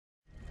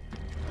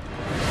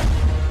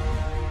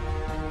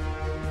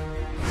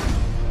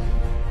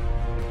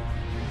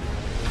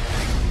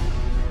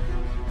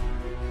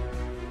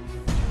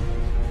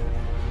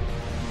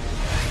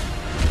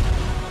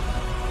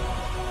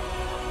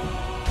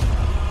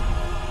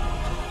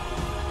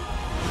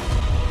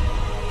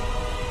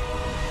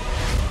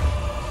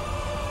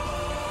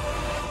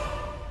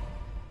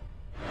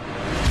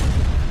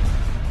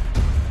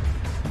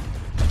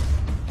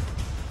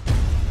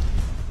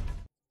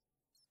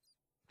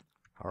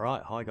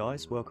Alright, hi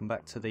guys, welcome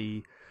back to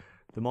the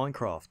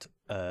Minecraft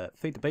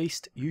Feed the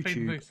Beast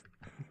YouTube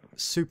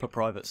super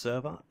private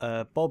server.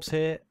 Bob's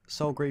here,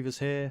 Soulgriever's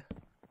here.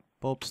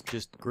 Bob's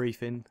just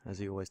griefing, as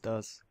he always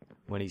does,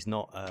 when he's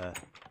not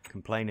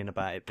complaining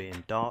about it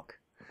being dark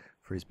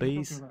for his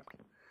bees.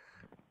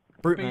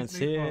 Bruteman's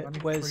here.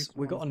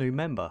 We got a new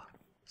member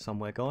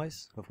somewhere,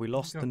 guys? Have we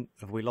lost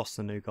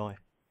the new guy?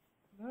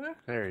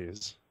 There he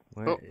is.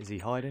 Where is he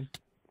hiding?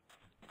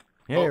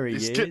 Here he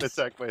is. He's getting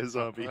attacked by a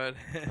zombie. Oh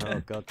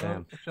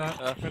goddamn.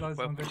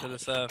 Welcome to the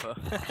server.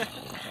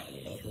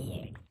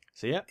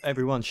 So yeah,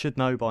 everyone should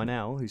know by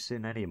now who's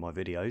seen any of my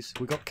videos.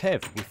 We got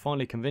Kev. We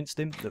finally convinced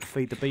him that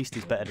Feed the Beast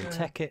is better than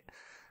Tech-It,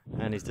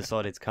 and he's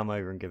decided to come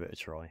over and give it a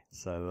try.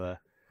 So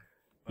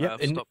yeah,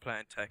 stop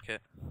playing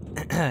Tech-It.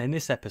 In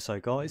this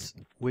episode, guys,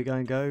 we're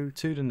going to go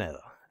to the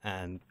Nether,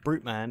 and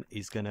Bruteman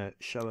is going to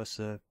show us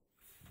an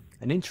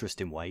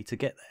interesting way to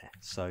get there.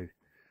 So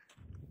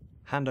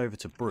hand over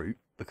to Brute,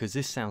 because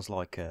this sounds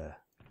like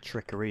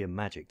trickery and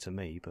magic to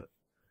me. But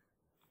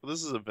well,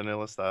 this is a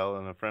vanilla style,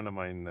 and a friend of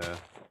mine,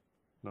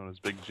 known as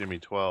Big Jimmy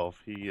 12,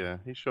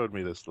 he showed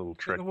me this little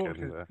trick.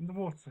 In the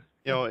water.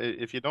 You know,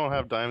 if you don't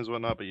have diamonds and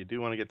whatnot, but you do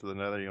want to get to the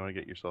Nether, you want to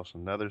get yourself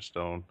some Nether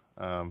stone.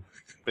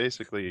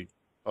 Basically,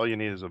 all you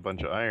need is a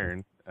bunch of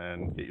iron,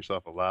 and get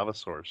yourself a lava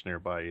source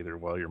nearby, either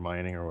while you're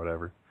mining or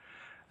whatever,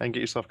 and get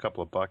yourself a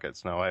couple of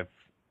buckets. Now, I've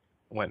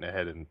went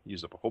ahead and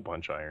used up a whole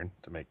bunch of iron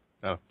to make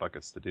enough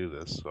buckets to do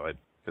this, so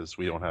because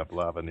we don't have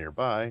lava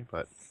nearby.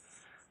 But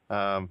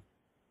the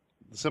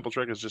simple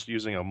trick is just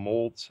using a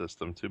mold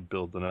system to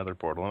build the Nether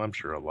portal, and I'm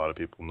sure a lot of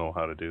people know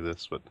how to do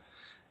this, but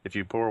if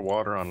you pour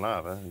water on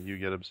lava, you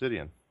get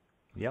obsidian.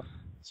 Yep.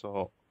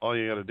 So all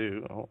you got to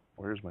do, oh,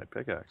 where's my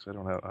pickaxe?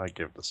 I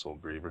give it to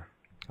Soulgriever.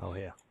 Oh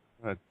yeah.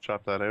 I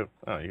chop that out.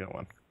 Oh, you got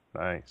one.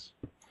 Nice.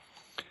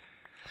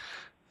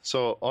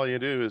 So all you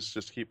do is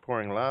just keep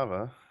pouring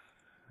lava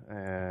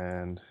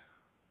and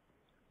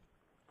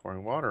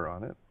pouring water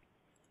on it,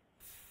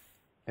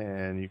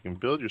 and you can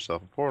build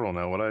yourself a portal.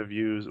 Now what I'm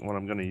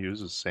going to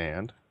use is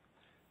sand,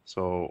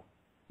 so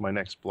my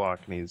next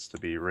block needs to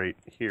be right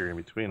here in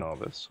between all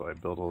this. So I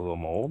build a little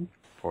mold,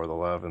 pour the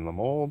lava in the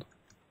mold.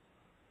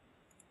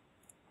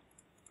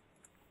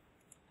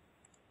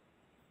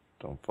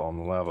 Don't fall in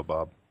the lava,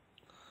 Bob.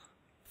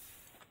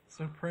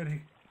 So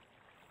pretty.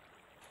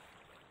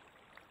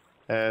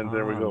 And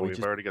there we go.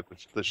 We've already got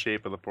the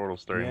shape of the portal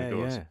starting to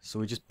go. Yeah, so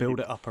we just build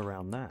it up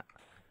around that.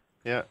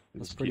 Yeah,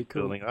 that's just pretty keep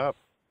cool. Building up.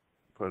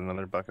 Put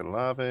another bucket of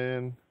lava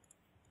in.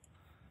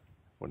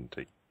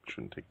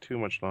 Shouldn't take too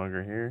much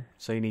longer here.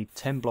 So you need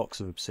 10 blocks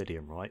of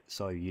obsidian, right?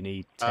 So you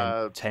need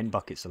 10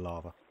 buckets of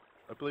lava.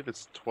 I believe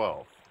it's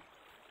 12.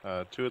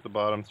 2 at the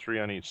bottom, 3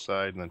 on each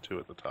side, and then 2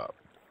 at the top.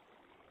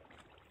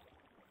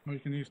 Well, you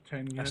can use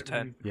 10. That's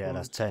 10. Yeah,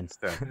 that's 10.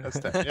 That's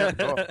 10. Yeah,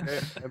 oh,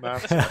 hey,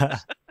 math.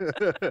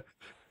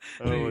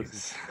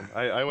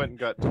 I went and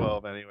got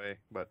 12 anyway,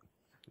 but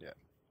yeah.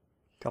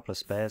 Couple of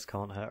spares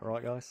can't hurt,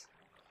 right, guys?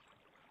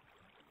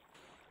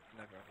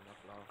 Never have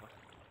enough lava.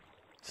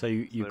 So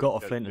you've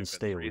got a flint and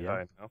steel,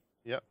 yeah?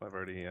 Yep, I've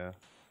already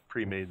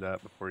pre-made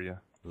that before you.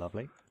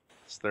 Lovely.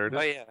 Started.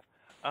 Oh yeah.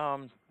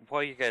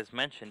 While you guys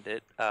mentioned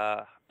it,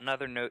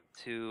 another note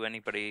to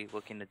anybody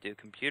looking to do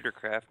computer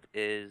craft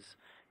is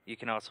you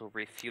can also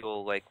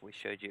refuel, like we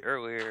showed you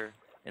earlier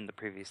in the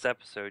previous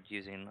episode,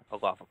 using a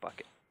lava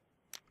bucket.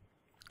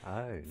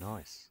 Oh,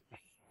 nice.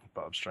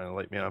 Bob's trying to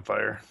light me on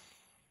fire.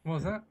 What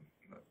was that?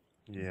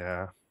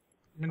 Yeah.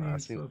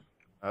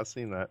 I've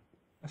seen that.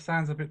 It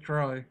sounds a bit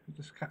dry. It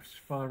just catches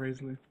fire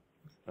easily.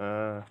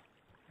 Well,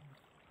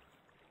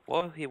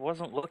 he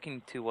wasn't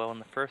looking too well in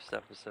the first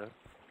episode.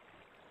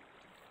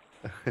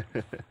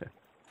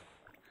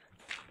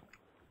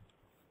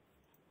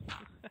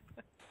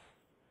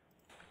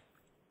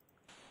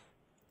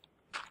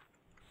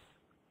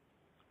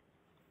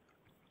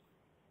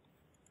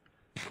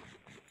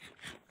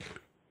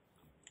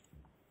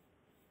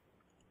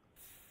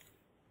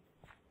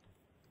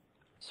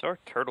 So our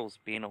turtle's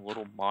being a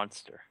little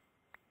monster.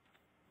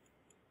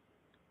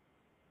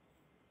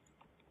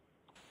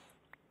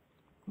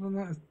 Well,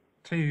 that is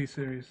TV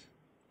series.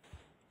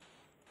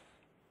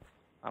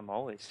 I'm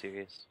always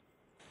serious.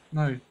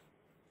 No.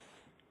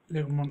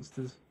 Little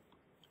Monsters.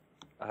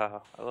 I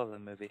love the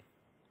movie.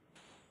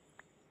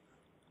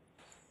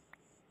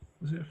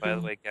 Was it a By the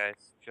film? way,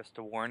 guys, just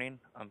a warning,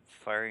 I'm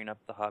firing up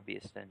the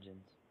hobbyist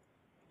engines.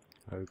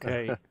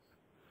 Okay.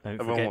 Don't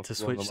forget to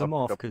switch them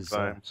off, because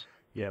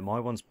yeah, my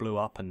ones blew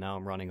up and now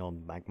I'm running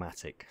on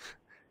magmatic,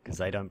 because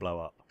they don't blow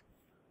up.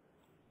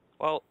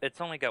 Well,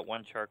 it's only got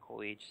 1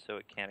 charcoal each, so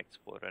it can't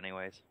explode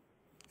anyways.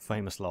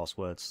 Famous last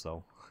words,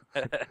 Sol.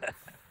 It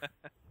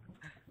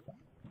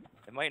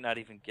might not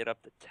even get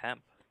up to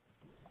temp.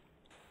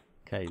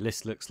 Okay,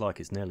 list looks like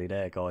it's nearly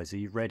there, guys. Are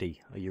you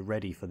ready? Are you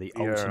ready for the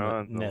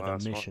ultimate Nether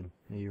mission?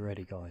 Are you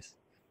ready, guys?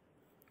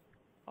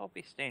 I'll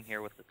be staying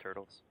here with the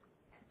turtles.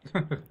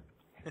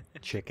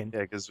 Chicken.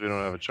 Yeah, because we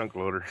don't have a chunk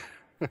loader.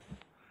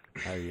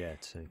 Oh yeah,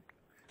 too.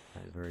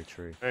 That is very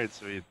true. Alright,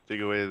 so we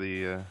dig away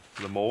the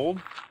mold,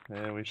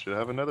 and we should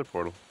have another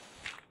portal.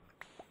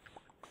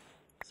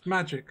 It's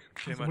magic.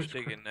 Too It's much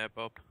witchcraft. digging there,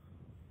 Bob.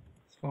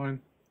 It's fine.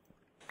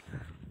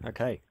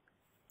 Okay.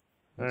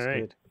 That's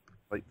Alright. good.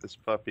 Light this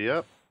puppy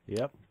up.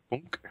 Yep.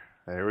 Boonk.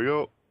 There we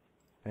go.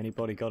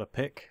 Anybody got a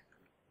pick?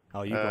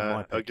 Oh, you got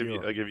my pick. I'll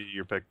give you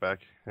your pick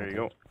back. There you Okay.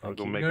 go. I'll Thank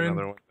go you. make Go in.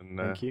 another one and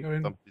Thank you. Go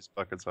in. dump these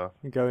buckets off.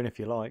 You go in if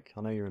you like.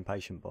 I know you're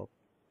impatient, Bob.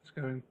 Let's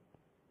go in.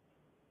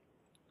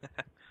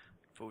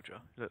 Fooled you.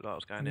 Looked like I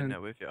was going And in then-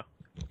 there with you.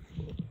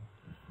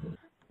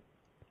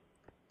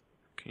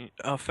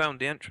 I found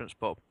the entrance,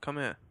 Bob. Come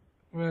here.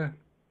 Where?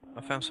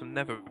 I found some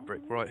nether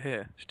brick right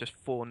here. It's just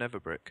 4 nether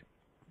brick.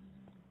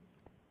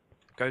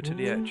 Go to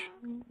the edge.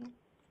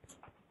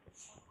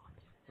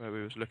 Where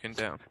we was looking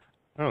down.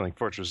 I don't think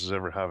fortresses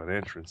ever have an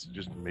entrance. You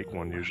just make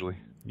one usually.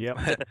 Yep.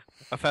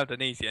 I found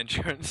an easy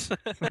entrance.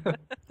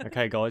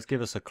 Okay, guys,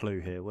 give us a clue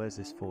here. Where's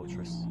this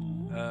fortress?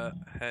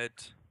 Head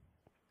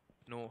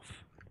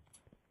north.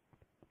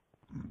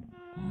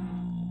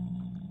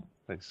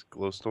 Nice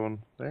glowstone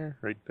there,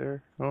 right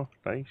there. Oh,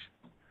 nice.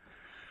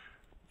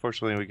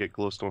 Fortunately, we get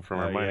glowstone from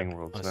our Oh, mining yeah.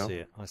 worlds I now. see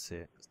it. I see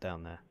it. It's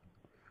down there.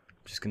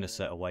 I'm just going to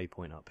set a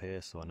waypoint up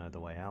here so I know the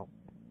way out.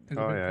 There's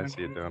a Oh big yeah, I thing.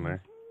 see it down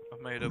there. I've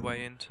made a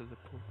way into the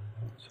pool.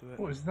 To it.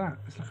 What is that?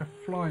 It's like a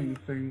flying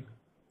thing.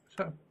 Is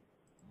that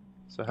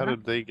So how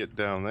did they get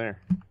down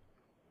there?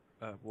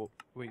 Well,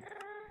 we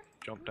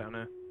jumped down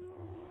here.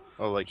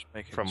 Oh, like Just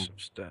making from some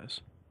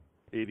stairs.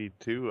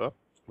 82 up?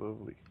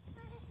 Lovely.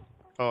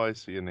 Oh, I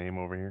see a name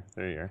over here.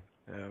 There you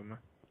are.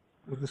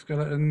 with the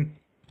skeleton?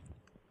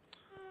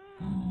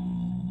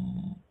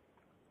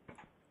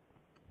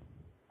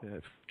 Yeah,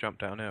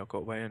 jumped down here. I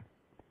got way in.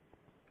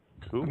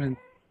 Cool. I mean,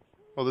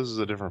 Oh, this is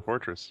a different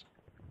fortress.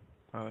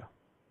 Oh,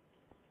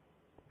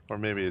 Or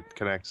maybe it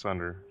connects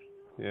under.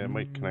 Yeah, it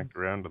might connect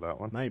around to that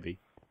one. Maybe.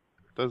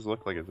 It does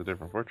look like it's a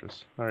different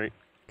fortress. Alright.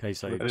 Okay,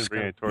 so I didn't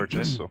bring any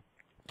torches, so.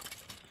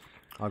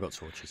 I got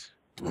torches.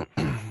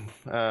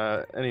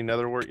 Any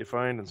nether wart you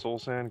find in soul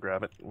sand,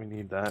 grab it. We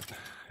need that.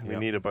 And We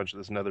Yep. need a bunch of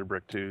this nether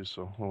brick too,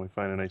 so when we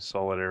find a nice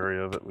solid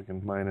area of it, we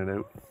can mine it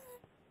out.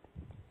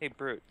 Hey,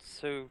 Brute,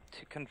 so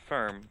to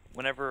confirm,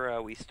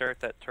 whenever we start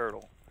that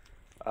turtle,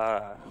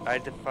 I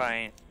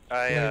defined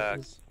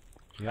Found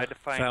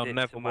it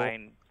nether to wart.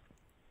 mine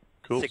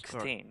Cool.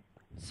 16.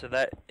 So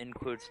that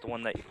includes the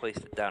one that you placed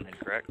it down in,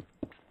 correct?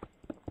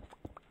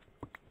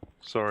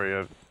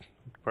 Sorry,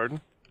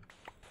 pardon?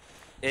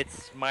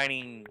 It's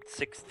mining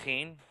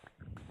 16.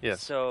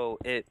 Yes. So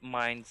it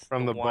mines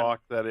From the one...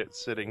 block that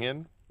it's sitting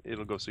in,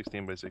 it'll go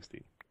 16 by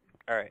 16.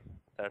 Alright,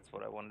 that's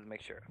what I wanted to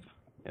make sure of.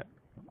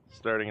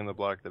 Starting in the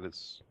block that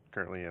it's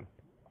currently in.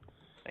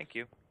 Thank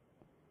you.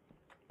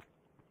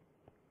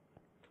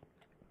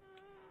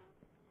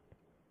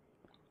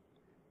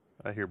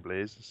 I hear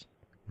blazes.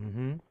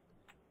 Mm-hmm.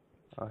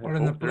 What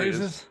in the there he is.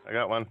 blazes? I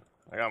got one.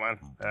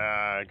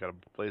 I got a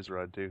blaze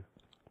rod too.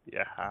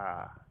 Yeah.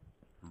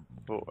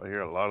 Oh, I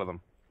hear a lot of them.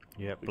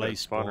 Yeah, We got a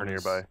blaze spawner spawners.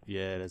 nearby.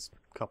 Yeah, there's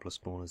a couple of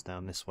spawners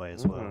down this way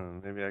as well.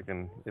 Maybe I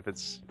can, if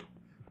it's...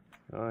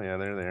 Oh yeah,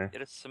 they're there.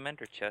 Get us some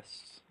ender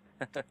chests.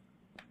 is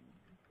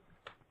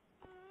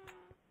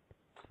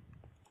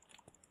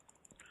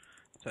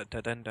that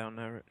dead end down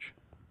there, Rich?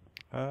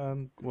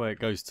 Well, it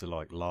goes to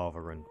like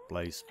lava and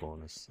blaze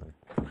spawners. So.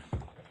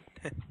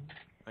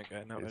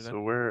 Okay, no, Okay, then.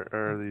 so where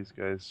are these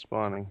guys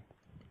spawning?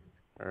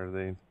 Are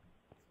they...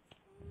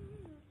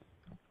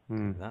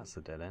 That's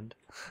a dead end.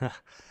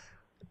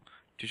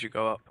 Did you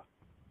go up?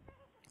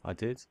 I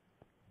did.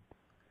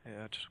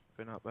 Yeah, I just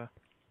been up there.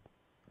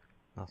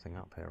 Nothing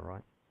up here,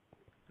 right?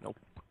 Nope.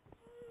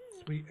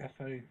 Sweet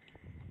FO. Okay,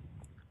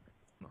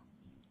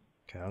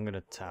 I'm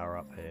gonna tower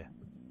up here.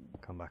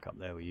 Come back up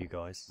there with you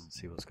guys.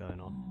 See what's going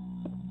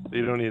on.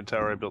 You don't need a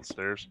tower, I built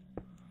stairs.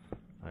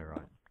 All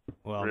right.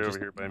 Well, Right I'm over just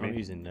here by I'm me.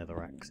 using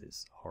nether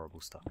axes. Horrible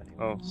stuff anyway.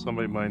 Oh,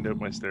 somebody mined out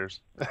my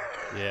stairs.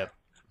 Yeah.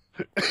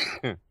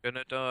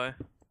 Gonna die.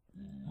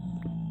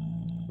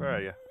 Where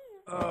are you?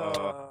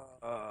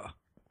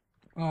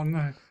 Oh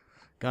no.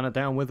 Gunner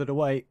down, withered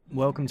away.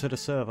 Welcome to the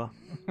server.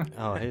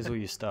 Oh, here's all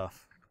your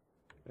stuff.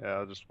 Yeah,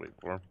 I'll just wait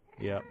for him.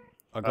 Yep.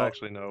 I got.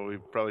 Actually, no, we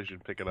probably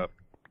should pick it up.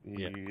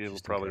 Yeah, It'll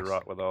just in probably case.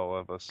 rot with all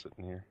of us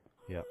sitting here.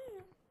 Yep.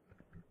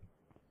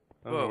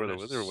 I don't know where the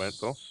wither went,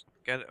 though.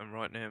 Skeleton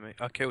right near me.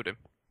 I killed him.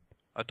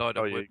 I died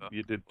Oh, of you, wither.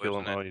 you did kill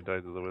him. wasn't Oh, it? you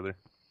died to the wither.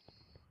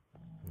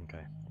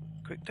 Okay.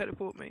 Quick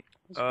teleport me. I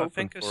was I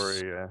hoping think for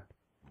it's... a,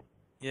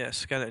 Yeah, a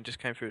skeleton just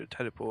came through the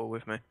teleporter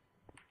with me.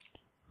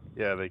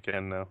 yeah, they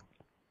can now.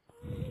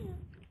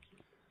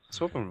 I was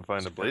hoping to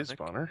find a blaze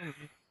spawner.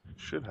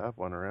 Should have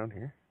one around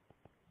here.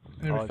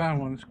 Yeah, we Oh. found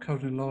one. It's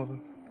covered in lava.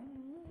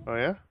 Oh,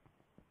 yeah?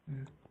 Yeah.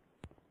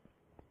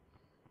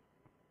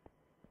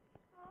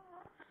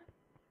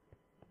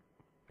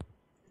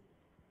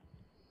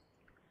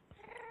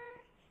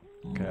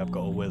 Okay, I've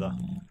got a wither.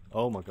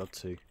 Oh my god,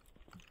 two.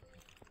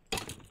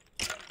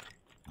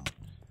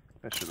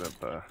 I should have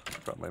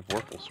brought my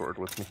Vorpal sword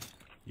with me.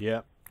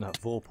 Yep. That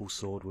Vorpal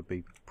sword would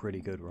be pretty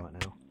good right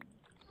now.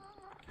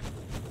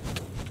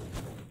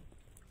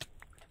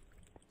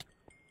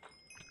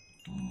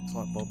 It's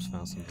like Bob's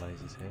found some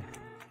blazes here.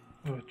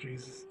 Oh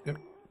Jesus. Yep.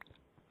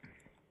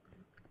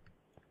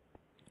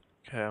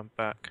 Okay, I'm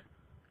back.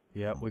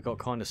 Yeah, we got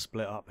kind of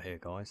split up here,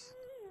 guys.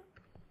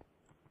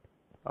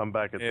 I'm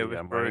back at Yeah, the with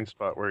mining Brute.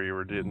 spot where you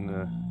were doing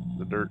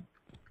the dirt.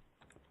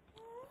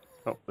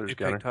 Oh, there's You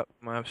Gunner. picked up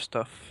my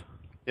stuff.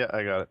 Yeah,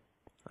 I got it.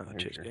 Oh, Here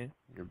cheers, you go. game.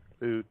 Your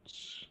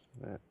boots.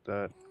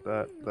 That.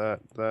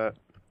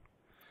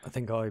 I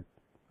think I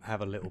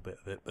have a little bit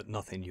of it, but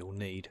nothing you'll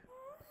need.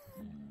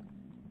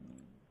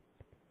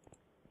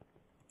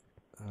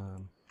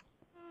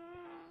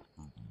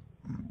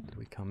 Did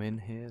we come in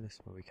here? This is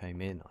where we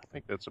came in, I I think.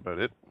 think that's about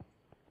it.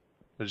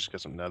 I just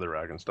got some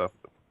netherrack and stuff.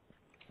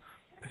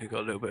 Have you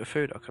got a little bit of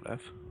food I could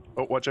have?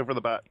 Oh, watch out for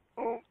the bat.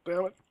 Oh,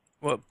 damn it.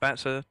 What,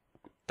 bats are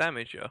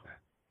damage you?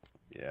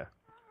 Yeah.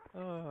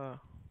 Oh.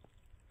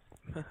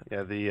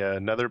 Yeah, the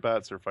nether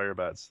bats or fire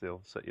bats,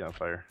 they'll set you on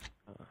fire.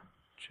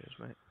 Cheers,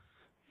 mate.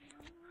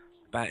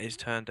 Bat is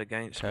turned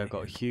against Okay, me. I've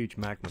got a huge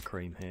magma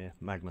cream here,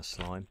 magma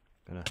slime.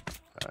 Gonna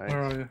Nice.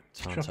 Where are you?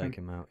 try and Shopping. take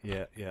him out.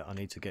 Yeah, I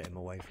need to get him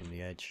away from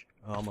the edge.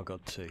 Oh my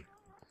god, two.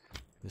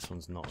 This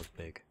one's not as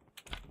big.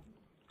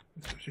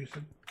 That's what she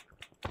said.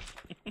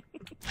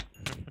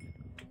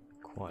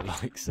 Quite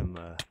like some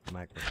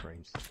magma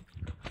creams.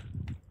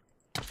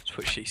 That's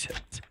what she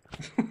said.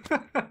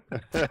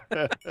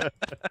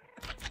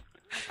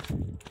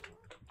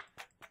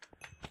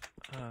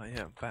 Oh,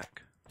 yeah, I'm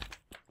back.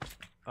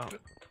 Oh,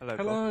 hello, Bob.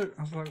 Hello.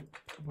 I was like,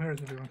 where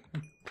is everyone?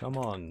 Come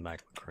on,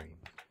 magma cream.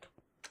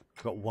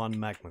 I've got one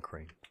magma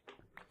cream.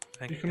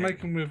 Thank You can you.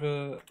 make them with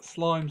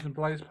slimes and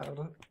blaze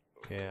powder.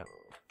 Yeah.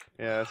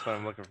 Yeah, that's why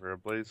I'm looking for a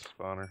blaze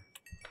spawner.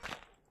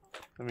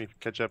 Let me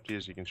catch up to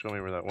you so you can show me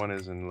where that one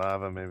is in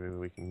lava. Maybe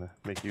we can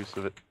make use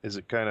of it. Is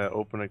it kind of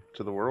open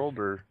to the world,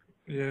 or?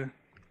 Yeah.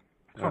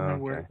 Can't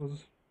remember where okay. it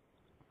was.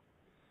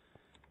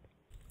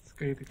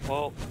 Scaly.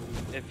 Well,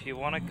 if you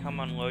want to come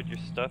unload your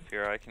stuff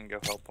here, I can go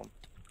help them.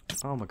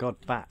 Oh my god,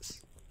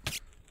 bats.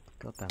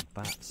 Goddamn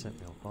bats set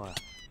me on fire.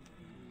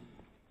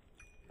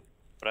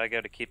 But I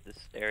gotta keep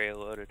this area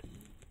loaded.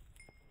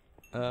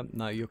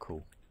 No, you're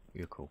cool.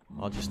 You're cool.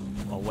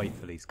 I'll wait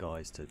for these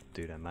guys to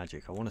do their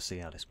magic. I want to see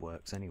how this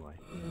works anyway.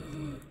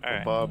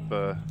 Alright. Bob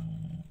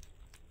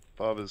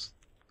has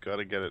got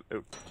to get it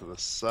out to the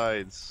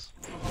sides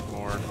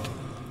more.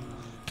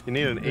 You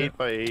need an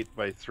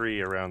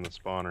 8x8x3 around the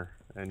spawner,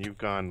 and you've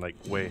gone like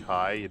way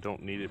high. You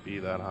don't need it to be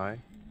that high.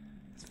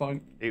 It's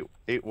fine.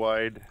 Eight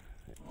wide,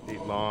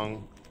 8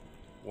 long,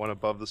 one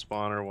above the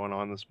spawner, one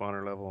on the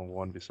spawner level, and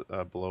one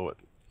below it.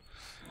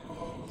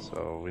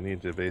 So we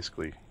need to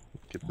basically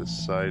get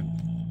this side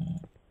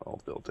all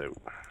built out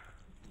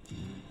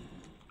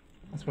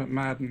That's went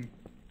mad and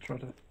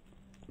tried to.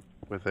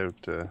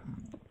 without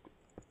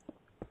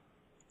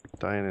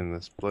dying in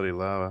this bloody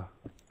lava.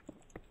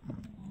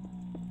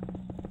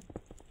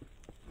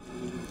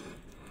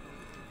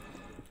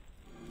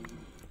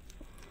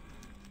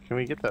 Can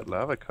we get that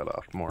lava cut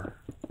off more?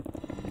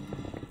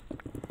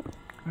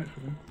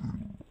 Actually.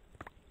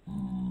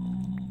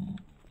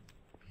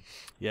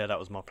 Yeah, that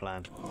was my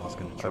plan. I was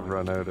going to try I've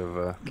run out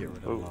of get rid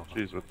of oh lava.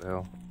 jeez, what the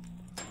hell.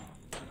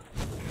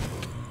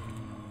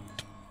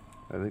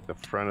 I think the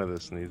front of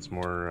this needs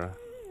more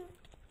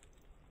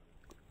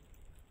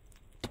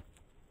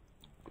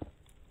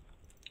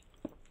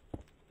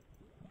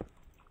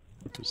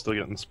I'm still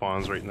getting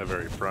spawns right in the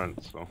very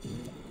front, so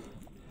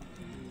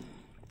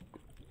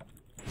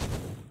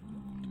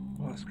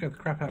Well, it scared the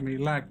crap out of me.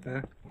 Lagged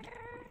there.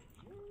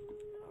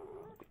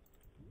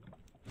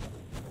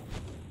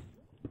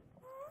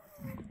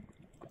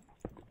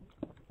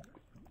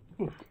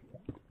 Oof.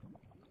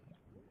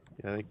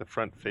 yeah, I think the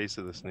front face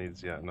of this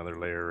needs another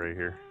layer right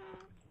here.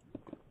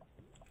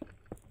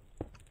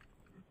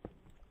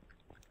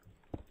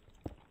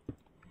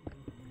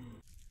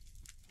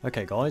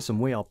 Okay guys, and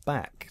we are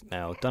back.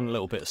 Now, I've done a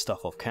little bit of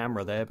stuff off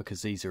camera there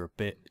because these are a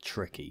bit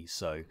tricky.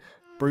 So,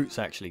 Brute's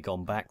actually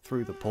gone back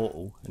through the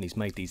portal and he's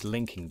made these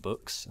linking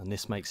books, and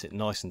this makes it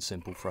nice and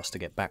simple for us to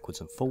get backwards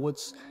and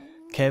forwards.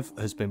 Kev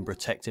has been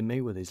protecting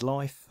me with his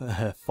life,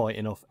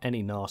 fighting off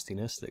any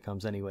nastiness that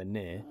comes anywhere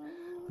near.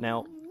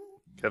 Now,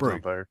 Kev's on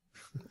Brute. fire.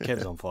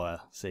 Kev's on fire.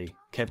 See,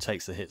 Kev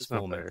takes the hits It's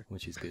not for me, fair.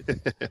 which is good.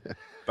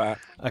 Bat.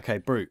 Okay,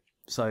 Brute.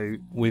 So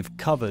we've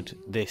covered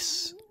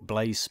this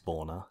blaze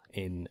spawner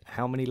in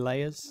how many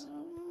layers?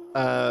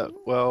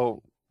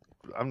 Well,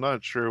 I'm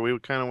not sure. We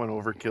kind of went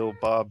overkill.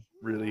 Bob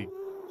really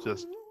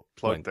just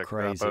plugged Went that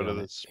crap crazy out of on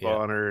the it, yeah.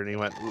 spawner, and he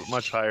went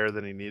much higher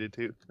than he needed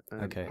to.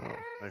 And, Okay.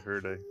 I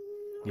heard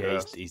Yeah,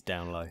 Yes. he's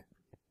down low.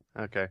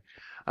 Okay.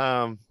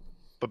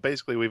 But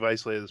basically we've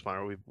isolated the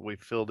spawner.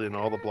 We've filled in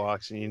all the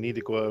blocks, and you need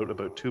to go out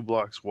about 2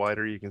 blocks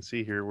wider. You can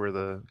see here where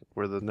the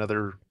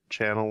nether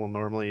channel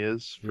normally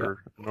is for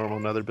a normal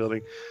nether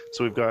building.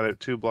 So we've gone out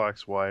 2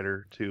 blocks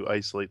wider to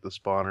isolate the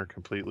spawner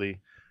completely,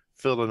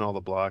 filled in all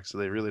the blocks so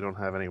they really don't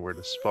have anywhere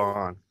to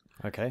spawn.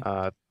 Okay.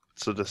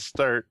 So to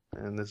start,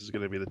 and this is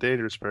going to be the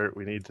dangerous part,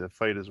 we need to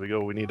fight as we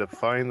go. We need to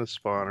find the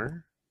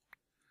spawner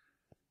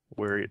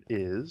where it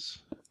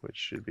is, which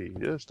should be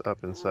just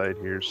up inside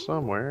here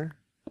somewhere.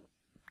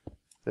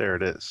 There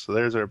it is. So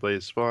there's our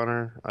blaze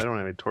spawner. I don't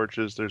have any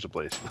torches. There's a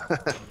blaze.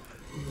 Okay,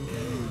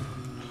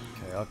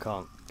 I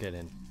can't get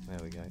in. There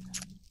we go.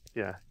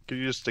 Yeah. Could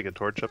you just stick a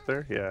torch up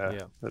there? Yeah.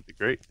 Yeah. That'd be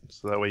great.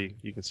 So that way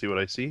you can see what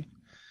I see.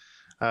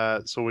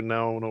 So we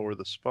now know where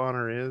the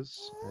spawner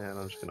is, and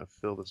I'm just gonna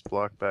fill this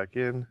block back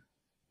in.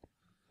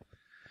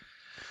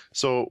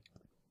 So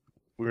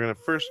we're gonna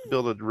first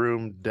build a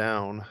room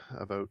down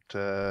about,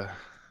 I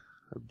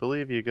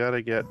believe you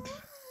gotta get,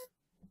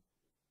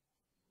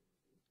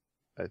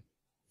 I'm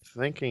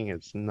thinking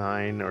it's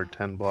 9 or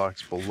 10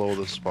 blocks below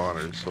the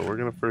spawner. So we're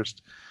gonna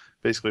first,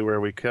 basically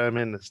where we come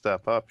in to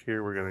step up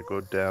here, we're gonna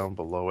go down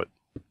below it,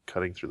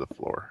 cutting through the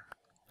floor.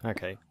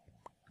 Okay.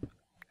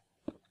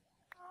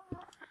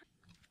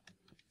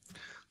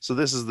 So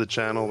this is the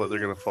channel that they're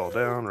gonna fall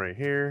down right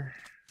here.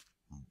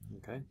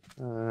 Okay.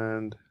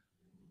 And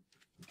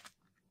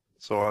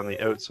so on the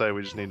outside,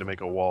 we just need to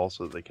make a wall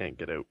so that they can't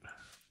get out.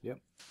 Yep.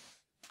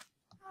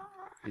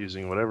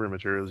 Using whatever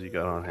materials you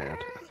got on hand.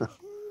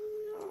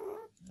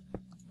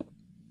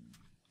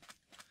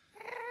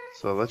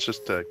 So let's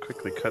just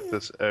quickly cut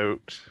this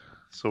out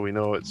so we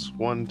know it's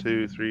 1,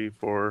 2, 3,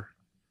 4.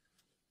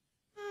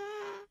 Is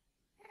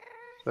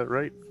that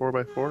right? 4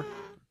 by 4?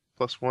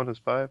 Plus 1 is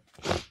 5?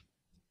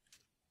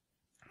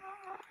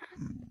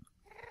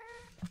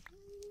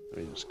 Let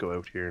me just go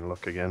out here and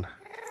look again.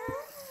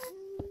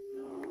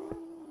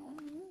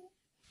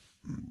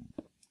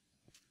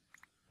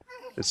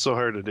 It's so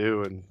hard to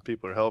do and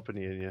people are helping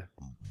you and you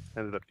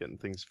ended up getting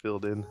things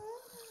filled in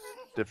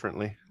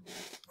differently.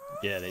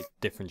 Yeah, they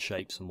different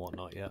shapes and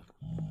whatnot, yeah.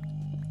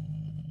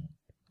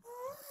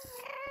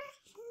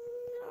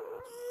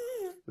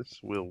 This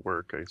will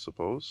work, I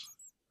suppose.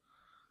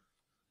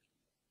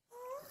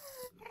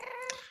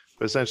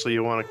 But essentially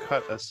you want to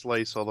cut a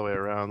slice all the way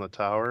around the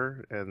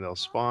tower and they'll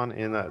spawn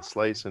in that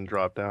slice and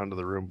drop down to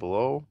the room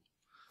below.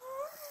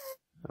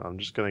 I'm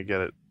just going to get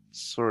it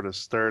sort of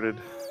started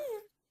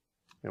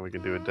and we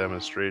can do a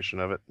demonstration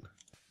of it.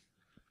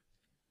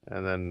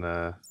 And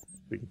then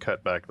we can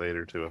cut back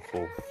later to a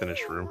full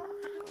finished room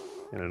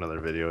in another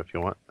video if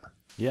you want.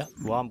 Yeah,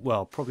 well,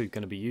 I'm probably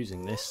going to be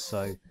using this,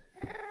 so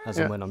as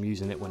and when I'm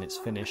using it when it's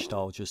finished,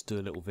 I'll just do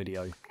a little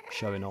video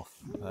showing off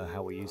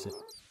how we use it.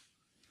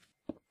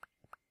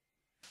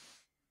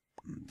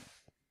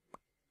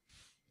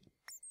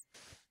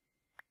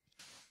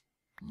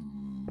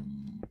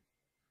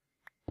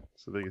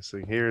 So the biggest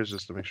thing here is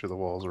just to make sure the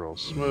walls are all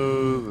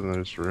smooth and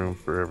there's room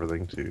for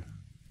everything to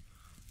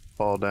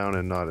fall down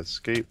and not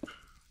escape.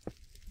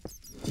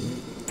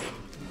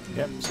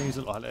 Yep, seems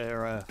like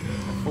they're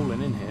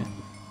falling in here.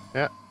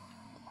 Yeah.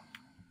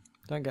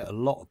 Don't get a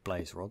lot of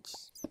blaze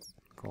rods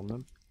from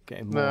them.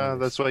 Getting more. No,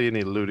 that's why you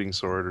need a looting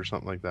sword or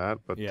something like that,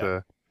 but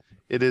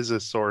it is a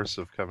source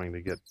of coming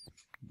to get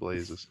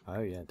blazes.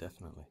 Oh yeah,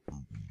 definitely.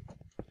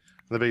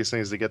 The biggest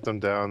thing is to get them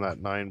down that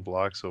 9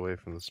 blocks away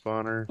from the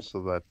spawner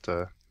so that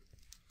the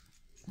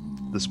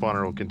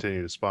spawner will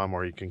continue to spawn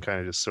more. You can kind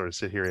of just sort of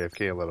sit here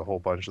AFK and let a whole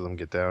bunch of them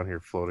get down here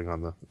floating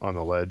on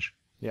the ledge.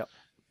 Yep.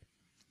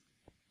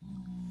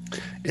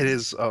 It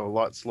is a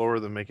lot slower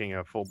than making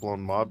a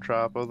full-blown mob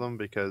trap of them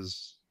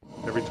because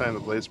every time the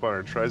blaze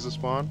spawner tries to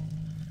spawn,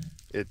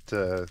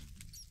 it'll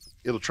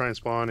try and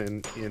spawn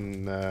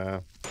in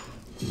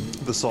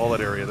the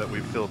solid area that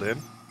we've filled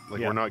in.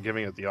 Like we're not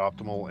giving it the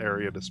optimal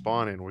area to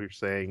spawn in. We're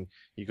saying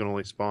you can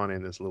only spawn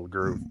in this little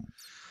groove.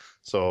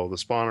 So the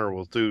spawner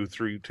will do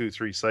 3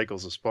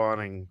 cycles of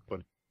spawning,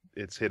 but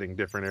it's hitting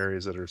different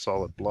areas that are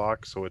solid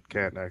blocks, so it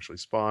can't actually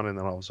spawn. And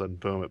then all of a sudden,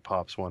 boom! It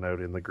pops one out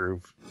in the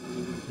groove.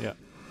 Yeah.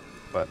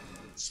 But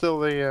still,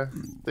 they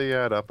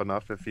add up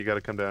enough. If you got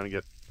to come down and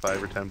get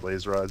 5 or 10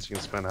 blaze rods, you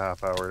can spend a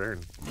half hour there.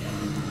 And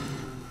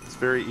it's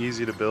very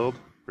easy to build,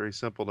 very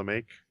simple to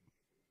make.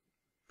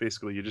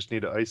 Basically, you just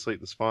need to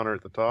isolate the spawner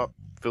at the top,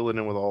 fill it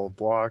in with all the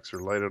blocks,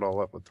 or light it all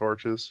up with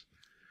torches,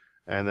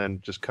 and then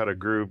just cut a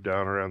groove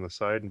down around the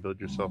side and build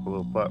yourself a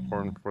little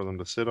platform for them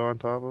to sit on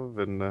top of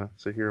and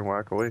sit here and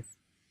whack away.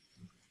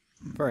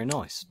 Very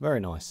nice, very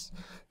nice.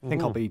 I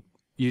think I'll be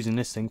using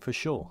this thing for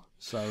sure.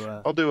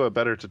 So I'll do a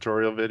better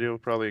tutorial video,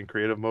 probably in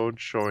creative mode,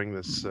 showing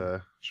this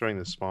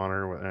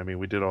spawner. I mean,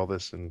 we did all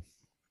this in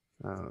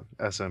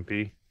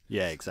SMP.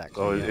 yeah, exactly.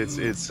 So yeah.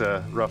 it's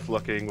rough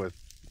looking with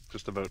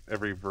just about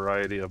every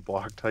variety of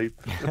block type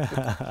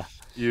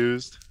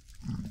used,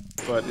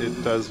 but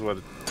it does what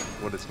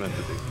it's meant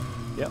to do.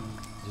 Yep,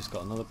 just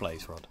got another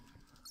blaze rod.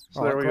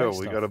 So there we go.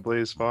 We got a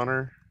blaze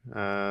spawner.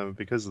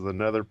 Because of the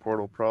Nether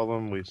portal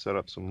problem, we've set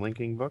up some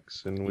linking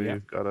books, and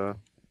we've got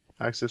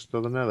access to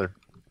the Nether.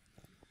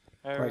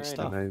 Great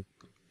stuff. And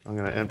I'm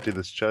going to empty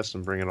this chest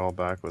and bring it all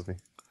back with me.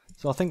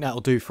 So I think that'll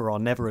do for our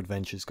Nether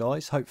adventures,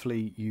 guys.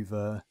 Hopefully you've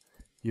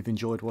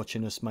enjoyed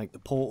watching us make the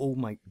portal,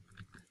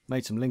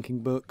 made some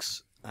linking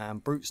books,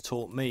 and Brute's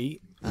taught me,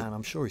 and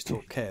I'm sure he's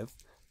taught Kev,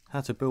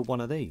 how to build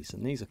one of these.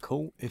 And these are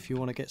cool if you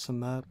want to get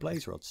some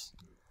blaze rods.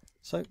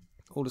 So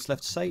all that's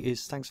left to say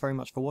is thanks very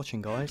much for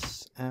watching,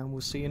 guys, and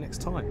we'll see you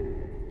next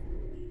time.